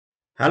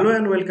Hello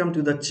and welcome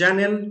to the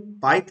channel.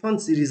 Python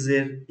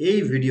সিরিজের এই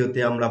ভিডিওতে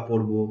আমরা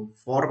পড়ব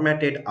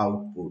ফরম্যাটেড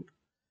আউটপুট।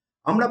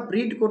 আমরা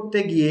প্রিন্ট করতে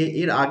গিয়ে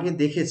এর আগে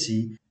দেখেছি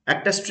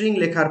একটা স্ট্রিং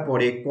লেখার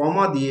পরে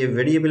কমা দিয়ে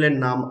ভেরিয়েবলের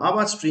নাম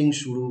আবার স্ট্রিং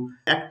শুরু,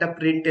 একটা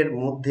প্রিন্টের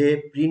মধ্যে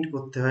প্রিন্ট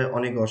করতে হয়,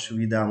 অনেক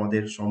অসুবিধা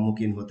আমাদের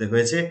সম্মুখীন হতে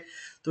হয়েছে।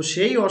 তো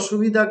সেই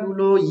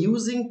অসুবিধাগুলো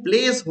ইউজিং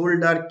প্লেস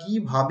হোল্ডার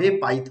কিভাবে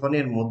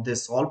পাইথনের মধ্যে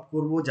সলভ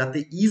করব যাতে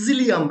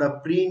ইজিলি আমরা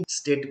প্রিন্ট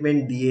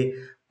স্টেটমেন্ট দিয়ে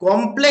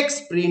কমপ্লেক্স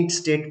প্রিন্ট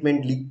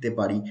স্টেটমেন্ট লিখতে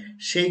পারি,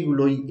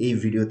 সেইগুলোই এই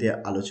ভিডিওতে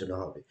আলোচনা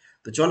হবে।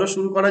 তো চলো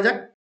শুরু করা যাক।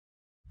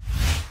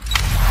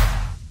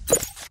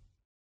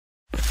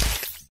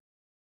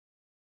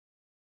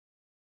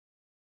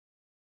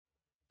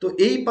 তো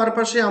এই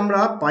পারপাসে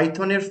আমরা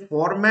পাইথনের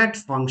ফরম্যাট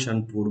ফাংশন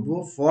পড়ব।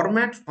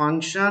 Format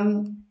function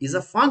is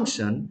a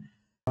function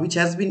which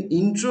has been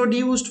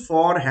introduced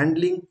for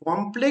handling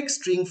complex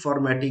string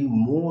formatting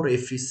more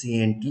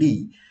efficiently।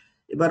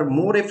 এবার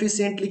মোর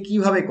এফিসিয়েন্টলি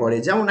কিভাবে করে,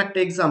 যেমন একটা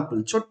এক্সাম্পল,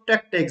 ছোট্ট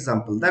একটা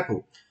এক্সাম্পল দেখো।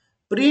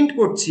 প্রিন্ট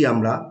করছি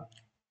আমরা,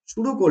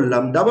 শুরু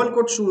করলাম, ডাবল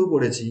কোট শুরু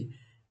করেছি,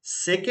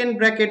 second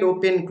bracket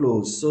open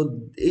close. So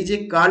এই যে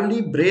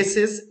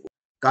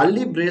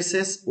কার্লি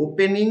ব্রেসেস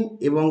ওপেনিং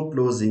এবং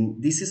closing,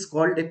 this is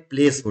called a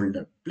place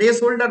holder. Place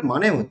holder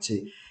মানে হচ্ছে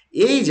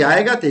এই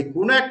জায়গাতে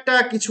কোনো একটা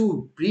কিছু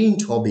প্রিন্ট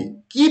হবে।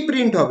 কি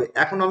প্রিন্ট হবে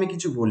এখন আমি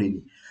কিছু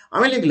বলিনি,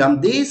 আমি লিখলাম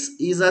this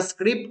is a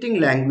scripting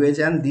language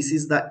and this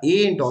is the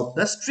end of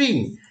the string.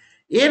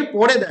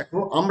 এরপরে দেখো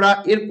আমরা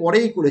এর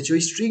পরেই করেছি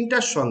ওই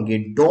স্ট্রিংটার সঙ্গে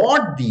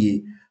ডট দিয়ে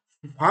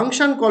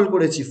ফাংশন কল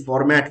করেছি,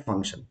 ফরম্যাট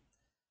ফাংশন।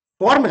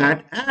 ফরম্যাট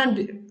অ্যান্ড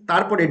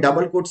তারপরে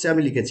ডাবল কোটসে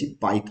আমি লিখেছি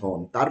পাইথন।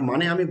 তার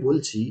মানে আমি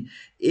বলছি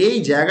এই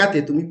জায়গাতে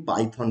তুমি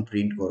পাইথন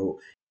প্রিন্ট করো,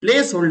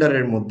 প্লেস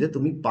হোল্ডারের মধ্যে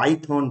তুমি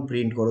পাইথন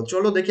প্রিন্ট করো।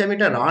 চলো দেখি আমি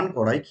এটা রান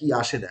করাই, কি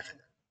আসে দেখা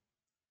যাক।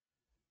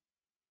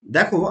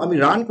 দেখো আমি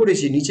রান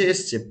করেছি, নিচে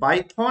এসছে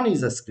Python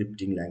is a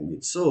scripting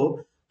language. So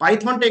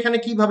পাইথনটা এখানে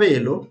কিভাবে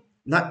এলো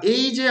না,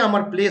 এই যে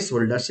আমার প্লেস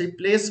হোল্ডার, সেই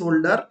place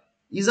holder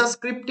is a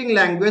scripting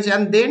language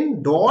and then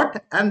dot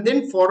and then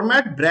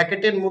format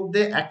ব্র্যাকেটের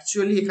মধ্যে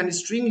অ্যাকচুয়ালি এখানে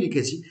স্ট্রিং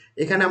লিখেছি,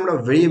 এখানে আমরা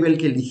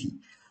ভেরিয়েবলকে লিখি।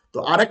 তো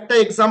আরেকটা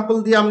এক্সাম্পল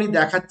দিয়ে আমি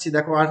দেখাচ্ছি,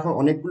 দেখো আর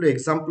অনেকগুলো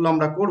এক্সাম্পল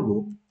আমরা করব।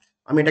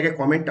 আমি এটাকে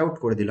কমেন্ট আউট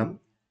করে দিলাম।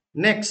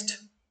 নেক্সট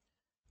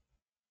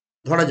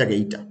ধরা যাক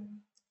এইটা,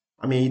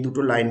 আমি এই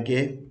দুটো লাইনকে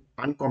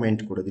আনকমেন্ট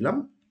করে দিলাম।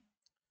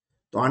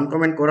 তো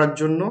আনকমেন্ট করার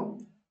জন্য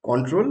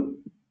কন্ট্রোল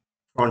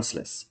ফ্রন্ট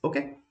স্ল্যাশ,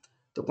 ওকে।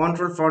 তো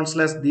কন্ট্রোল ফ্রন্ট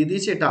স্ল্যাশ দিয়ে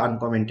দিয়েছি, এটা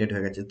আনকমেন্টেড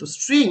হয়ে গেছে। তো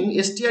string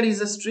str is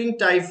a string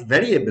type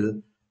variable,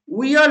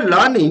 we are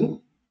learning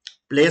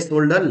place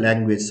holder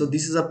language. So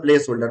this is a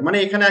place holder, মানে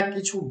এখানে আর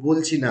কিছু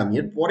বলছি না আমি।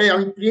 এরপরে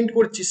আমি প্রিন্ট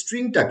করছি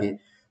স্ট্রিংটাকে,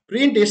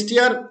 প্রিন্ট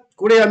str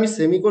করে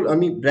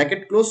আমি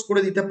ব্র্যাকেট ক্লোজ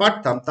করে দিতে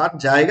পারতাম, তার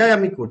জায়গায়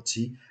আমি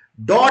করছি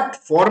ডট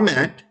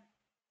ফরম্যাট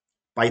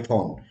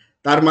পাইথন।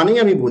 তার মানেই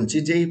আমি বলছি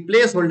যে এই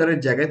প্লেস হোল্ডারের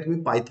জায়গায় তুমি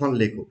পাইথন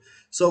লেখো।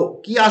 সো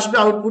কি আসবে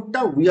আউটপুটটা,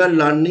 we are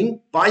learning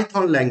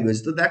Python language.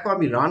 তো দেখো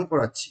আমি রান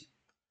করাচ্ছি,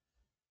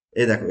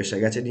 এই দেখো এসে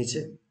গেছে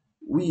নিচে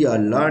we are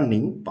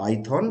learning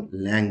Python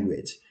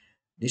language.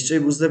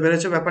 নিশ্চয়ই বুঝতে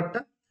পেরেছো ব্যাপারটা।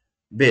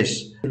 বেশ,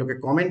 এগুলোকে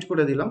কমেন্ট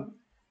করে দিলাম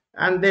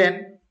অ্যান্ড দেন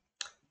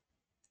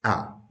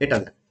এটা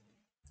দেখ,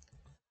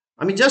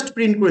 আমি জাস্ট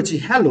প্রিন্ট করেছি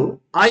hello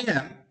I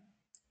am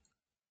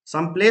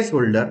some place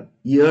holder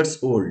years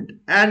old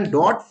and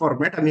dot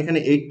format, আমি এখানে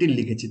 18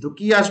 লিখেছি। তো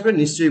কি আসবে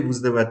নিশ্চয়ই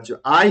বুঝতে পারছো,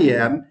 I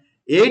am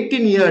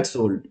 18 years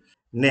old.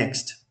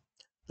 Next,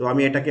 তো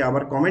আমি এটাকে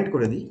আবার কমেন্ট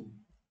করে দিই।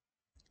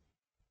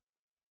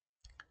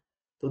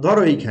 তো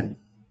ধরো এইখানে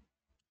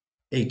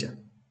এইটা,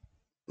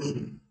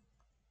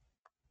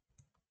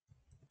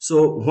 so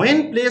when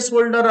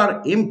placeholder are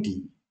empty,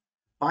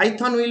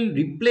 Python will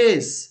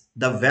replace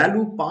the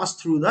value passed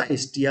through the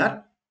str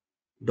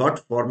dot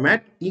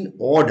format in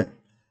order।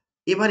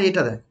 এবার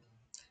এটা দেখ,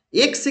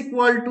 x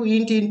equal to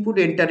int input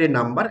enter a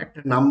number,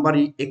 একটা নাম্বার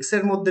x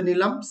এর মধ্যে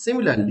নিলাম,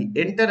 সিমিলারলি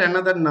enter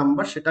another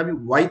number, সেটা আমি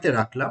y তে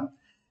রাখলাম,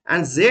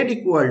 and z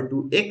equal to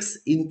x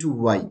into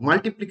y,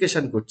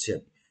 multiplication করছি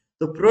আমি।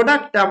 তো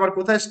প্রোডাক্টটা আমার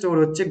কোথায় স্টোর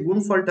হচ্ছে,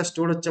 গুণফলটা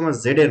স্টোর হচ্ছে আমার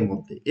z এর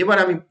মধ্যে। এবার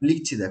আমি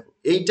লিখছি, দেখো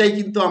এইটাই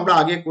কিন্তু আমরা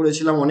আগে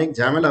করেছিলাম, অনেক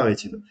ঝামেলা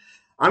হয়েছিল।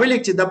 আমি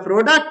লিখছি the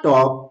product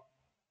of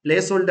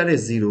place হোল্ডারে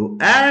 0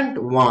 and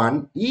 1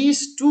 is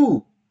 2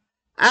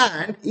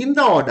 and in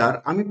the order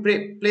আমি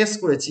প্লেস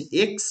করেছি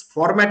এক্স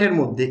ফরম্যাটের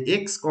মধ্যে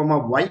এক্স কমা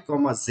ওয়াই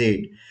কমা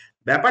জেড।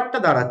 ব্যাপারটা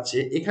দাঁড়াচ্ছে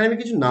এখানে আমি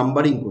কিছু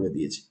নাম্বারিং করে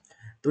দিয়েছি।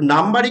 তো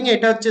নাম্বারিং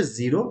এটা হচ্ছে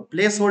 0,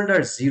 প্লেস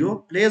হোল্ডার 0,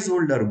 প্লেস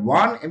হোল্ডার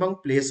 1 এবং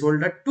প্লেস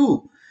হোল্ডার 2।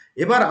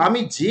 এবার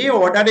আমি যে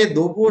অর্ডারে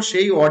দেবো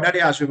সেই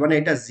অর্ডারে আসবে, মানে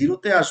এটা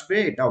 0-তে আসবে,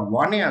 এটা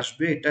 1-এ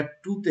আসবে, এটা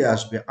 2-তে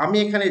আসবে। আমি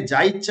এখানে যা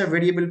ইচ্ছা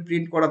ভেরিয়েবল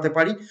প্রিন্ট করাতে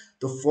পারি।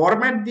 তো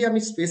ফরম্যাট দিয়ে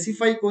আমি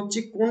স্পেসিফাই করছি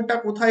কোনটা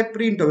কোথায়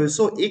প্রিন্ট হবে।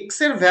 সো এক্স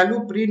এর ভ্যালু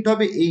প্রিন্ট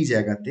হবে এই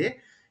জায়গাতে,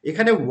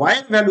 এখানে ওয়াই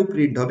এর ভ্যালু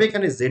প্রিন্ট হবে,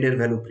 এখানে জেড এর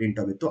ভ্যালু প্রিন্ট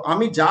হবে। তো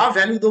আমি যা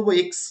ভ্যালু দেবো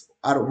এক্স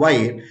আর ওয়াই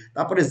এর,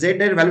 তারপরে জেড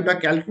এর ভ্যালুটা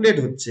ক্যালকুলেট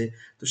হচ্ছে,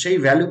 তো সেই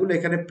ভ্যালুগুলো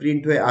এখানে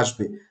প্রিন্ট হয়ে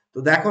আসবে। তো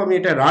দেখো আমি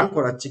এটা রান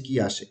করাচ্ছি, কি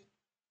আসে।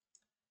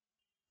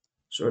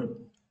 সো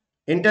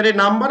এন্টার এ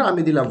নাম্বার,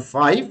 আমি দিলাম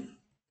 5,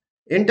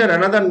 enter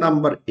another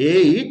number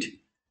 8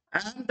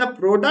 and the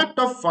product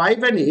of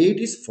 5 and 8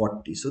 is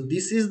 40. So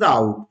this is the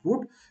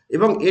output,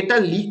 এবং এটা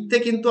লিখতে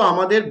কিন্তু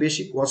আমাদের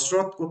বেশি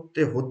কসরত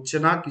করতে হচ্ছে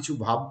না, কিছু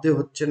ভাবতে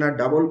হচ্ছে না,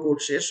 ডাবল কোট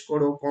শেষ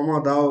করো, কমা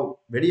দাও,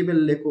 ভেরিয়েবল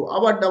লেখো,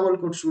 আবার ডাবল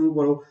কোট শুরু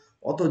করো,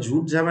 অত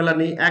ঝুট ঝামেলা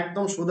নেই,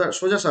 একদম সোজা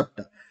সোজা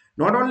সাপটা।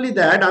 নট অনলি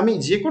দ্যাট, আমি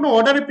যে কোনো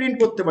অর্ডারে প্রিন্ট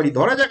করতে পারি।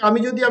 ধরা যাক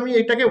আমি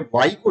এটাকে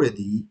ওয়াই করে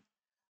দিই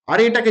আর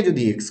এটাকে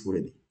যদি এক্স করে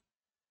দিই,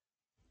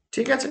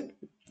 ঠিক আছে,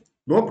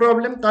 নো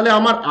প্রবলেম। তাহলে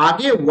আমার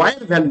আগে ওয়াই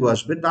এর ভ্যালু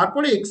আসবে,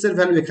 তারপরে এক্স এর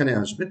ভ্যালু এখানে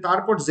আসবে,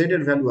 তারপর জেড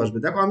এর ভ্যালু আসবে।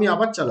 দেখো আমি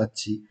আবার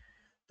চালাচ্ছি,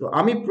 তো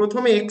আমি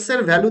প্রথমে এক্স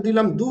এর ভ্যালু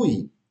দিলাম 2,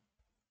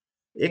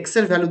 এক্স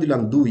এর ভ্যালু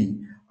দিলাম 2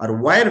 আর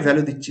ওয়াই এর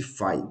ভ্যালু দিচ্ছি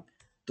 5।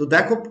 তো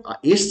দেখো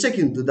এসছে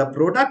কিন্তু the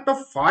product of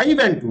 5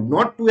 and 2,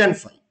 not 2 and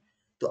 5।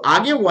 তো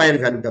আগে ওয়াই এর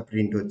ভ্যালুটা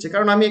প্রিন্ট হচ্ছে,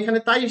 কারণ আমি এখানে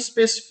তাই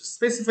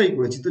স্পেসিফাই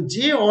করেছি। তো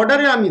যে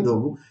অর্ডারে আমি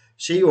দেবো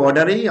সেই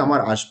অর্ডারেই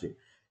আমার আসবে।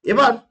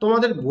 এবার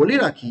তোমাদের বলে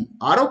রাখি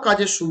আরো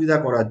কাজের সুবিধা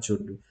করার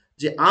জন্য,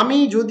 যে আমি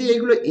যদি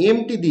এগুলো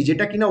এমটি দিই,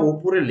 যেটা কিনা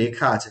ওপরে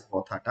লেখা আছে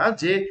কথাটা,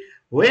 যে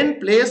when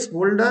place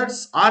holders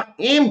are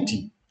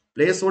empty,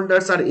 place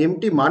holders R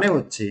MT মানে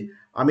হচ্ছে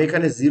আমি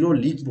এখানে 0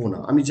 লিখবো না,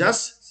 আমি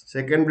just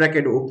second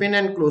bracket open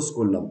and close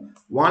করলাম,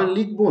 1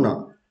 লিখবো না,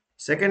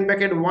 second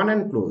bracket 1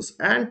 and close,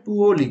 and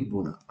 2ও লিখবো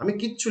না, আমি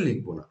কিচ্ছু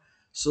লিখবো না।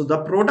 So the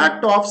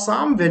product of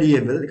some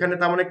variable, এখানে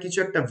তার মানে কিছু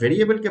একটা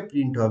ভেরিয়েবলকে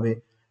প্রিন্ট হবে,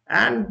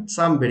 and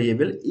some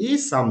variable is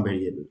some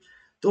variable.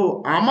 তো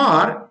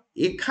আমার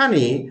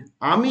এখানে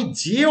আমি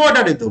যে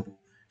অর্ডারে দেবো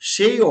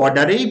সেই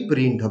অর্ডারেই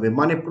প্রিন্ট হবে,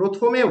 মানে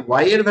প্রথমে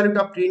ওয়াই এর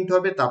ভ্যালুটা প্রিন্ট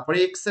হবে, তারপরে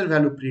এক্স এর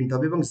ভ্যালু প্রিন্ট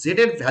হবে, এবং জেড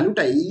এর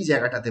ভ্যালুটা এই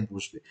জায়গাটাতে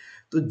বসবে।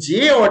 তো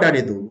যে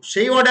অর্ডারে দেবো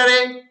সেই অর্ডারে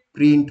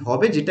প্রিন্ট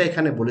হবে, যেটা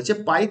এখানে বলেছে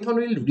Python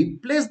will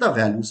replace the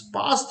values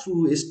pass through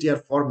STR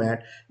format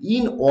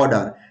in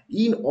order.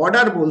 In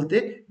order বলতে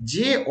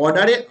যে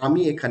অর্ডারে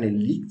আমি এখানে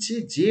লিখছি,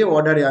 যে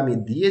অর্ডারে আমি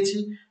দিয়েছি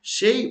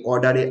সেই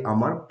অর্ডারে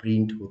আমার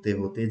প্রিন্ট হতে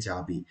হতে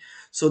যাবে।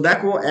 সো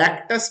দেখো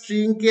একটা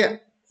স্ট্রিংকে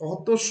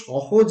কত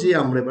সহজে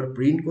আমরা এবার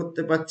প্রিন্ট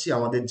করতে পারছি,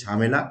 আমাদের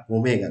ঝামেলা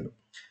কমে গেল।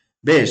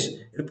 বেশ,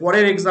 এর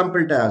পরের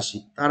এক্সাম্পলটা আসি,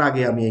 তার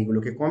আগে আমি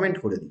এইগুলোকে কমেন্ট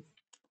করে দিই।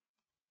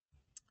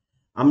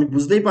 আমি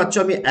বুঝতেই পারছো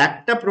আমি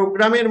একটা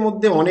প্রোগ্রামের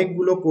মধ্যে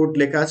অনেকগুলো কোড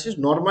লেখা আছে,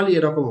 নর্মালি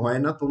এরকম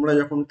হয় না, তোমরা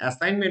যখন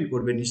অ্যাসাইনমেন্ট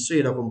করবে নিশ্চয়ই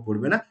এরকম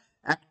করবে না,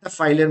 একটা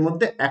ফাইলের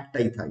মধ্যে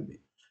একটাই থাকবে।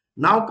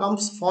 নাও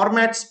কামস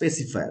ফরম্যাট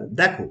স্পেসিফায়ার।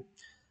 দেখো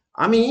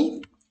আমি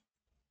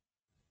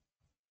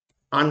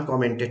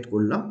uncommented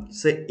করলাম,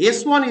 সে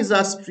s1 is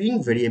a string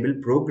variable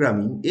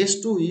programming,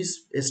 s2 is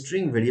a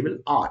string variable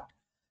art।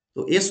 তো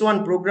s1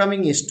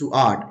 programming, s2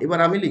 art। এবার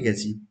আমি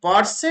লিখেছি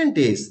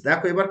পার্সেন্টেজ,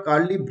 দেখো এবার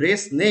কার্লি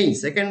ব্রেস নেই,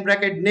 সেকেন্ড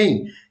ব্র্যাকেট নেই,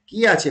 কি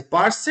আছে,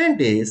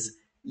 percentage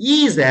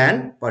is an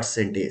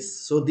percentage।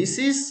 So this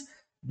is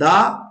the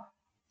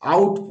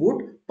output.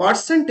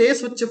 Percentage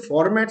হচ্ছে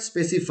ফরম্যাট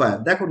স্পেসিফায়ার।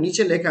 দেখো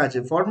নিচে লেখা আছে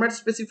ফরম্যাট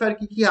স্পেসিফায়ার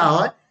কি কি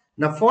হয়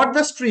না, for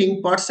the string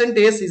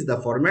percentage is the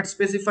format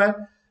specifier,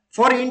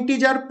 for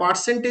integer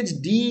percentage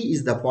D is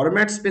the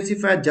format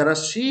specifier. যারা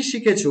সি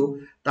শিখেছো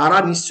তারা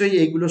নিশ্চয়ই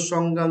এইগুলোর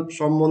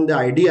সম্বন্ধে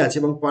আইডিয়া আছে,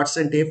 এবং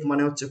পার্সেন্ট এফ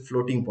মানে হচ্ছে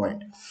ফ্লোটিং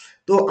পয়েন্ট।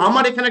 তো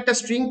আমার এখানে একটা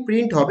স্ট্রিং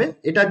প্রিন্ট হবে,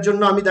 এটার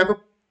জন্য আমি দেখো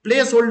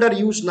প্লেস হোল্ডার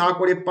ইউজ না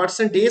করে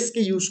পার্সেন্টেজ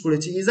কে ইউজ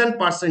করেছি, ইজ অ্যান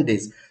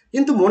পার্সেন্টেজ।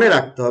 কিন্তু মনে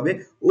রাখতে হবে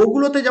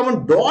ওগুলোতে যেমন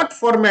ডট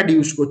ফরম্যাট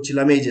ইউজ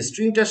করছিলাম, এই যে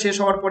স্ট্রিংটা শেষ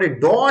হওয়ার পরে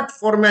ডট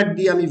ফরম্যাট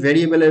দিয়ে আমি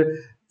ভেরিয়েবলের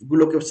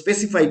গুলোকে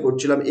স্পেসিফাই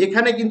করছিলাম,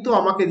 এখানে কিন্তু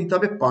আমাকে দিতে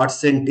হবে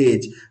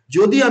পার্সেন্টেজ।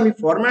 যদি আমি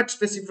ফরম্যাট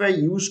স্পেসিফাই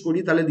ইউজ করি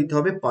তাহলে দিতে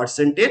হবে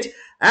পার্সেন্টেজ,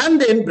 অ্যান্ড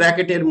দেন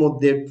ব্র্যাকেটের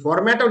মধ্যে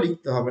ফরম্যাটও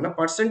লিখতে হবে না,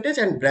 পার্সেন্টেজ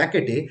অ্যান্ড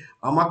ব্র্যাকেটে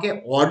আমাকে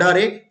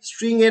অর্ডারে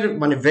স্ট্রিং এর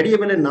মানে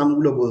ভেরিয়েবলের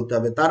নামগুলো বলতে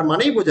হবে। তার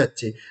মানেই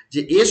বোঝাচ্ছে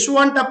যে এস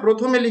ওয়ানটা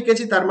প্রথমে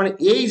লিখেছি, তার মানে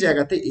এই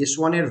জায়গাতে এস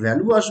ওয়ান এর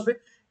ভ্যালু আসবে,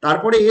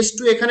 তারপরে এস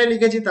টু এখানে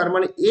লিখেছি, তার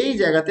মানে এই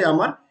জায়গাতে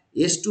আমার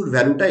এস টুর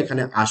ভ্যালুটা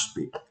এখানে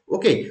আসবে।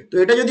 ওকে, তো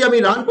এটা যদি আমি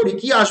রান করি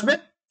কি আসবে,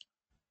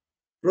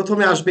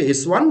 প্রথমে আসবে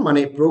s1,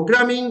 মানে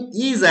programming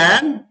is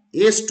an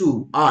s2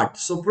 art.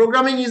 So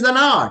programming is an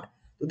art.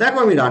 তো দেখো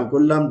আমি রান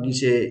করলাম,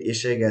 নিচে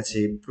এসে গেছে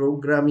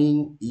programming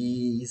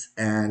is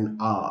an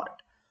art.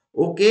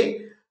 Okay,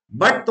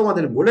 but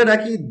তোমাদের বলে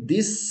রাখি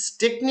this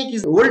technique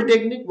is old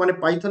technique, মানে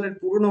পাইথনের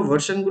পুরোনো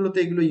ভার্সনগুলোতে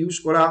এগুলো ইউজ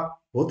করা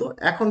হতো,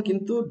 এখন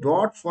কিন্তু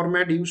ডট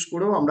ফরম্যাট ইউজ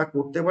করেও আমরা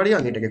করতে পারি।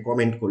 আমি এটাকে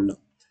কমেন্ট করলাম।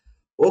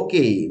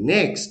 ওকে,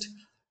 নেক্সট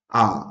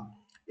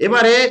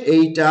এবারে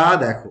এইটা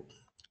দেখো।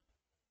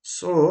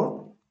 সো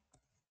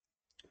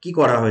কি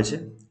করা হয়েছে,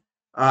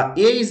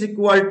 a is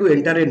equal to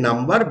enter a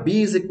number, b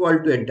is equal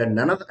to enter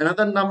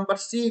another number,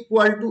 c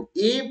equal to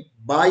a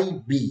by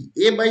b।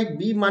 a by b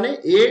মানে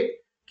a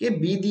কে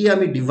b দিয়ে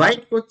আমি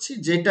ডিভাইড করছি,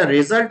 যেটা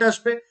রেজাল্ট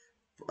আসবে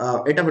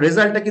এটা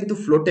রেজাল্টটা কিন্তু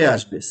ফ্লোটে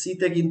আসবে, c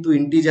তে কিন্তু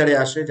ইন্টিজারে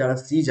আসে, যারা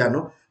c জানো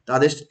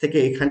তাদের থেকে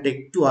এখানটা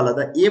একটু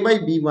আলাদা। a by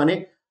b মানে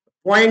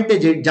পয়েন্টে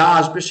যে যা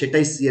আসবে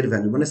সেটাই c এর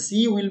ভ্যালু, মানে c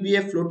will B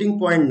A floating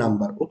point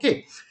number. ওকে,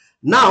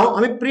 নাও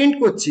আমি প্রিন্ট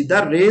করছি the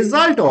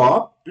result of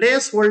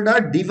place holder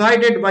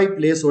divided by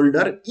place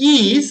holder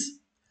is,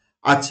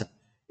 আচ্ছা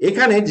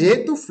এখানে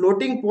যেহেতু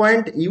ফ্লোটিং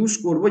পয়েন্ট ইউজ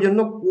করবো জন্য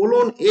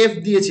কোলন এফ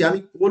দিয়েছি, আমি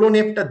কোলন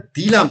এফটা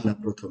দিলাম না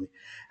প্রথমে,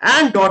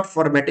 অ্যান্ড ডট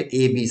ফরম্যাটে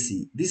ABC,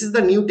 this is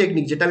the new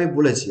technique যেটা আমি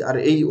বলেছি, আর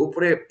এই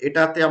ওপরে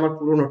এটাতে আমার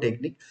পুরোনো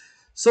টেকনিক।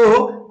 সো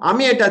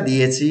আমি এটা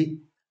দিয়েছি,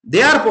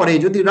 দেওয়ার পরে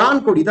যদি রান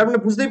করি তার মানে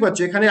বুঝতেই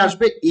পারছো এখানে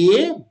আসবে এ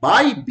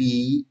বাই বি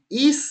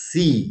ইজ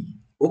সি।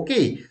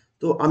 ওকে,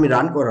 তো আমি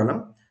রান করালাম,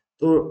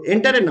 তো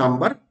এন্টারে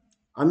নাম্বার,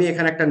 আমি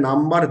এখানে একটা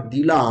নাম্বার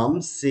দিলাম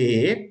সে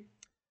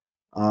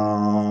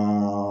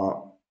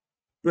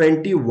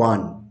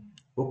 21,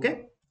 ওকে,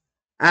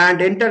 অ্যান্ড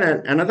এন্টার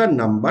অ্যানাদার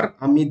নাম্বার,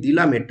 আমি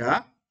দিলাম এটা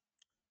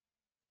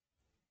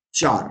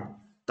 4,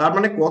 তার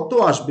মানে কত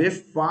আসবে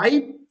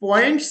 5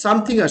 পয়েন্ট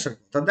সামথিং আসার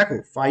কথা, দেখো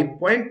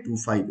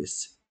 5.25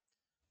 এসছে।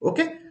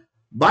 ওকে,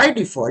 বাই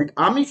ডিফল্ট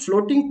আমি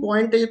ফ্লোটিং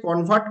পয়েন্টে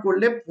কনভার্ট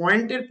করলে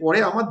পয়েন্টের পরে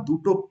আমার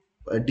দুটো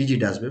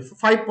ডিজিট আসবে,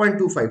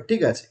 5.25,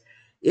 ঠিক আছে।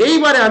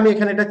 এইবারে আমি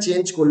এখানে এটা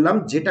চেঞ্জ করলাম,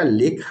 যেটা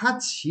লেখা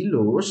ছিল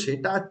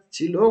সেটা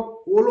ছিল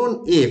কোলন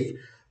এফ,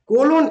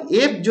 কোলন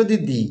এফ যদি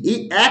দিই এই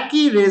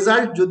একই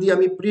রেজাল্ট যদি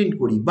আমি প্রিন্ট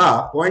করি বা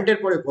পয়েন্টের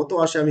পরে কত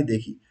আসে আমি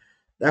দেখি,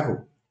 দেখো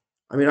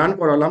আমি রান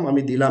করালাম,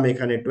 আমি দিলাম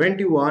এখানে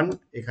 21,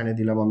 এখানে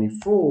দিলাম আমি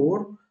 4,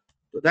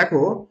 তো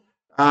দেখো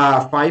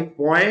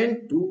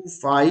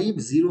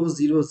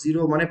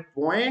 5.25000, মানে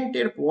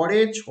পয়েন্টের পরে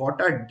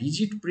 6টা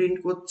ডিজিট প্রিন্ট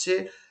করছে,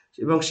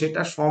 এবং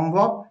সেটা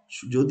সম্ভব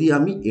যদি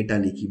আমি এটা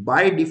লিখি।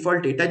 বাই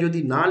ডিফল্ট এটা যদি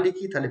না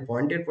লিখি তাহলে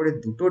পয়েন্টের পরে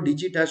দুটো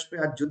ডিজিট আসবে,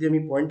 আর যদি আমি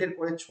পয়েন্টের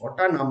পরে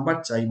 6টা নাম্বার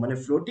চাই মানে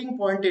ফ্লোটিং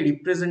পয়েন্টের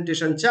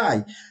রিপ্রেজেন্টেশন চাই,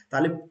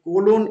 তাহলে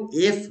কোলন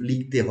এফ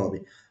লিখতে হবে।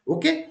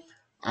 ওকে,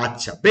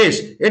 আচ্ছা বেশ,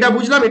 এটা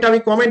বুঝলাম, এটা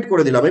আমি কমেন্ট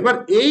করে দিলাম। এবার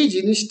এই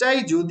জিনিসটাই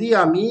যদি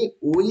আমি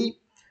ওই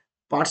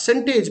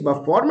পার্সেন্টেজ বা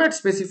ফরম্যাট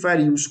স্পেসিফায়ার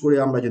ইউজ করে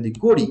আমরা যদি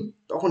করি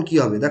তখন কি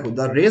হবে, দেখো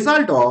দ্য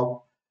রেজাল্ট অফ,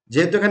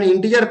 যেহেতু এখানে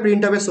ইন্টিজার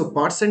প্রিন্ট হবে, so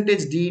percentage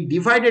D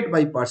divided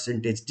by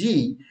percentage D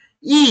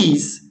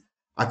is,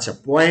 আচ্ছা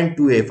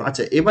 0.2f,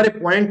 আচ্ছা এবারে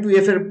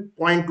 0.2f এর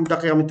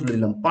 0.2টাকে আমি তুলে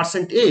দিলাম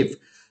percent F,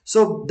 so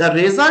the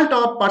result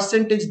of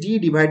percentage D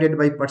divided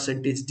by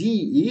percentage D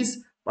is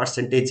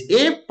percentage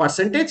F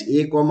percentage A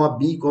comma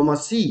B comma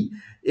C.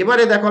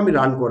 এবারে দেখো আমি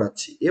রান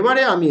করাচ্ছি,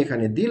 এবারে আমি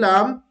এখানে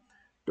দিলাম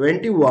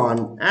 21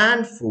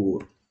 and 4,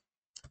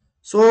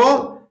 সো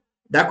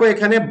দেখো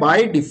এখানে বাই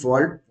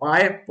ডিফল্ট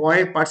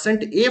পার্সেন্ট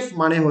এফ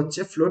মানে হচ্ছে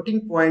ফ্লোটিং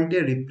পয়েন্টে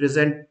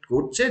রিপ্রেজেন্ট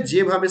করছে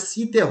যেভাবে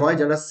সি তে হয়,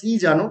 যারা সি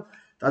জানো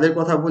তাদের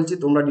কথা বলছি,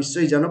 তোমরা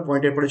নিশ্চয়ই জানো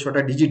পয়েন্টের পরে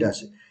 6টা ডিজিট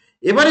আসে।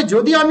 এবারে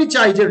যদি আমি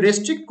চাই যে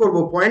রেস্ট্রিক্ট করব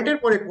পয়েন্টের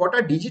পরে কটা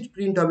ডিজিট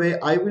প্রিন্ট হবে,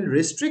 I will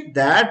restrict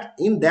that,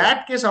 in that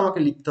case আমাকে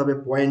লিখতে হবে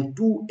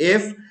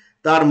 0.2f,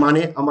 তার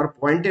মানে আমার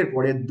পয়েন্টের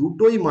পরে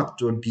দুটোই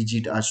মাত্র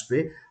ডিজিট আসবে।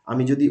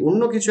 আমি যদি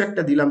অন্য কিছু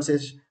একটা দিলাম,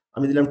 শেষ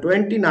আমি দিলাম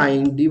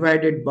 29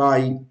 ডিভাইডেড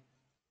বাই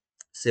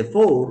সে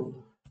 4,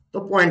 তো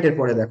পয়েন্টের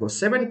পরে দেখো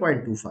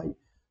 7.25,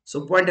 সো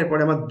পয়েন্টের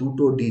পরে আমার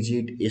দুটো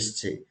ডিজিট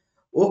এসছে।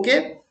 ওকে,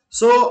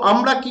 সো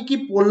আমরা কি কি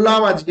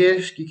পড়লাম আজকে,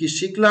 কি কি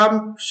শিখলাম,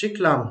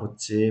 শিখলাম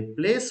হচ্ছে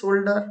প্লেস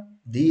হোল্ডার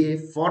দিয়ে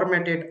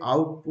ফরম্যাটেড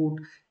আউটপুট,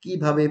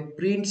 কিভাবে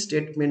প্রিন্ট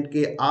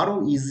স্টেটমেন্টকে আরো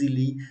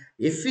ইজিলি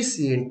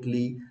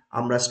এফিসিয়েন্টলি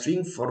আমরা স্ট্রিং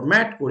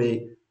ফরম্যাট করে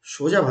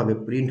সোজাভাবে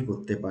প্রিন্ট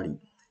করতে পারি,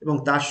 এবং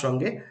তার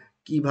সঙ্গে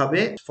কিভাবে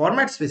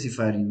ফরম্যাট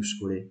স্পেসিফায়ার ইউজ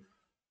করে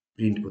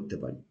প্রিন্ট করতে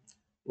পারি।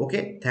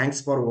 Okay, thanks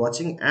for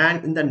watching, and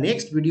in the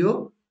next video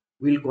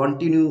we'll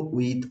continue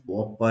with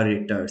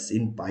operators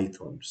in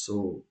Python. So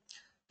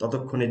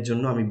ততক্ষণের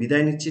জন্য আমি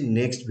বিদায় নিচ্ছি,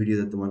 নেক্সট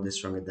ভিডিওতে তোমাদের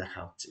সঙ্গে দেখা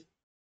হচ্ছে।